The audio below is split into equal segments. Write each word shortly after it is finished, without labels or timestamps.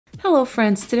Hello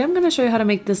friends, today I'm going to show you how to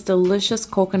make this delicious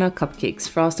coconut cupcakes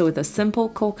frosted with a simple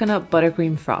coconut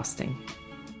buttercream frosting.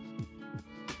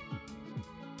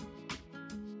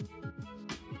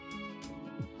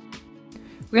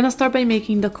 We're going to start by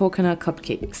making the coconut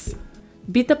cupcakes.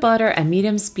 Beat the butter at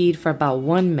medium speed for about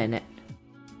 1 minute.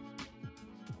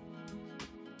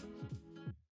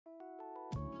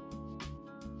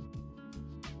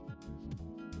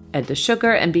 Add the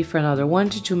sugar and beat for another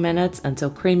 1 to 2 minutes until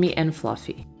creamy and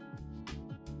fluffy.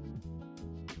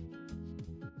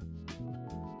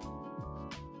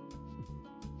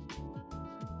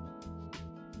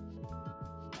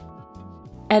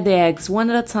 Add the eggs one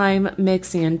at a time,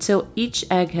 mixing until each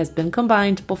egg has been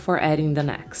combined before adding the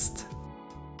next.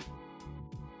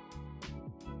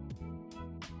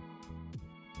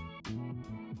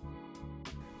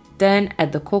 Then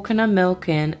add the coconut milk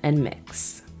in and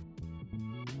mix.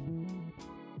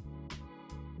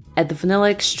 Add the vanilla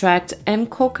extract and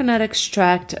coconut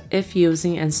extract if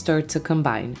using and stir to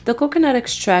combine. The coconut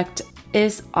extract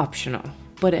is optional,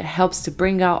 but it helps to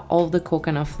bring out all the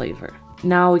coconut flavor.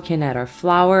 Now we can add our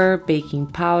flour, baking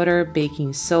powder,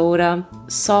 baking soda,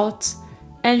 salt,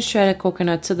 and shredded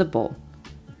coconut to the bowl.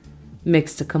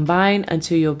 Mix to combine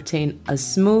until you obtain a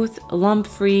smooth,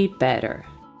 lump-free batter.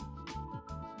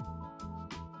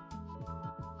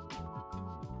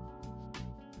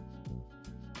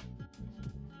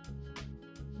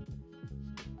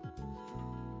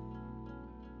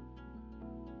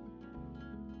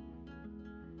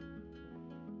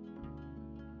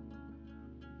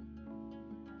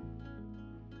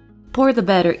 Pour the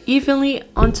batter evenly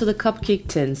onto the cupcake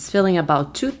tins, filling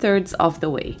about 2/3 of the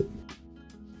way,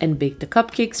 and bake the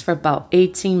cupcakes for about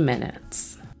 18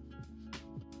 minutes.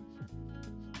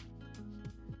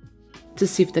 To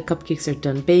see if the cupcakes are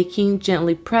done baking,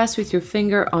 gently press with your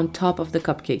finger on top of the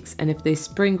cupcakes, and if they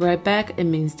spring right back, it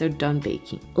means they're done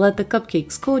baking. Let the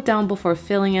cupcakes cool down before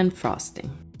filling and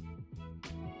frosting.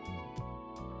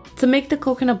 To make the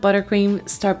coconut buttercream,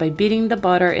 start by beating the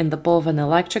butter in the bowl of an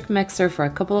electric mixer for a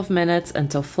couple of minutes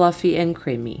until fluffy and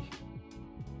creamy.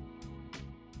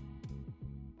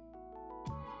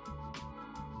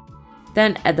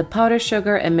 Then add the powdered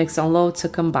sugar and mix on low to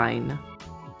combine.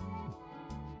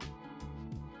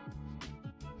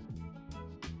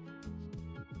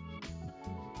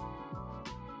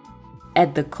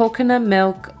 Add the coconut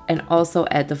milk and also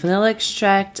add the vanilla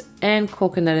extract and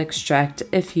coconut extract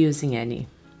if using any.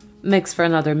 Mix for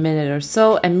another minute or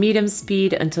so at medium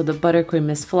speed until the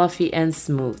buttercream is fluffy and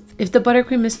smooth. If the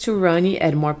buttercream is too runny,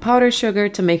 add more powdered sugar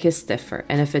to make it stiffer,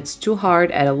 and if it's too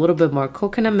hard, add a little bit more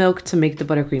coconut milk to make the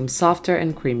buttercream softer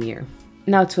and creamier.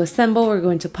 Now to assemble, we're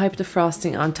going to pipe the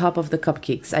frosting on top of the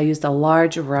cupcakes. I used a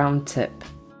large round tip.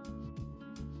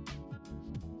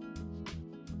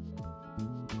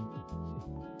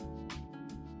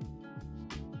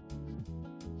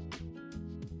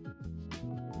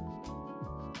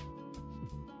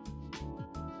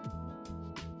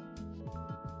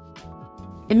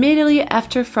 Immediately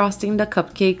after frosting the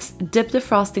cupcakes, dip the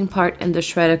frosting part in the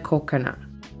shredded coconut,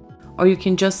 or you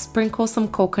can just sprinkle some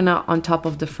coconut on top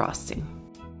of the frosting.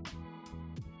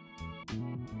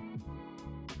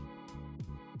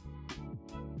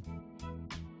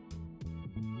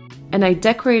 And I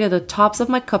decorated the tops of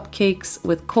my cupcakes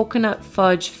with coconut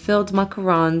fudge filled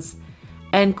macarons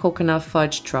and coconut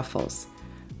fudge truffles.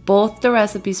 Both the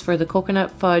recipes for the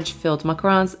coconut fudge filled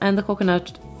macarons and the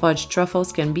coconut fudge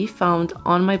truffles can be found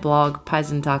on my blog,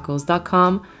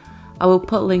 piesandtacos.com. I will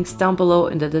put links down below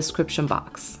in the description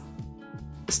box.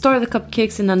 Store the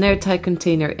cupcakes in an airtight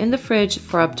container in the fridge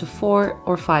for up to 4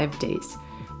 or 5 days,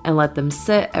 and let them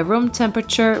sit at room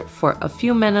temperature for a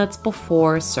few minutes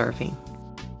before serving.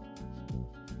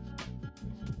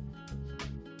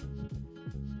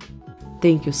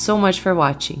 Thank you so much for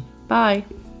watching. Bye!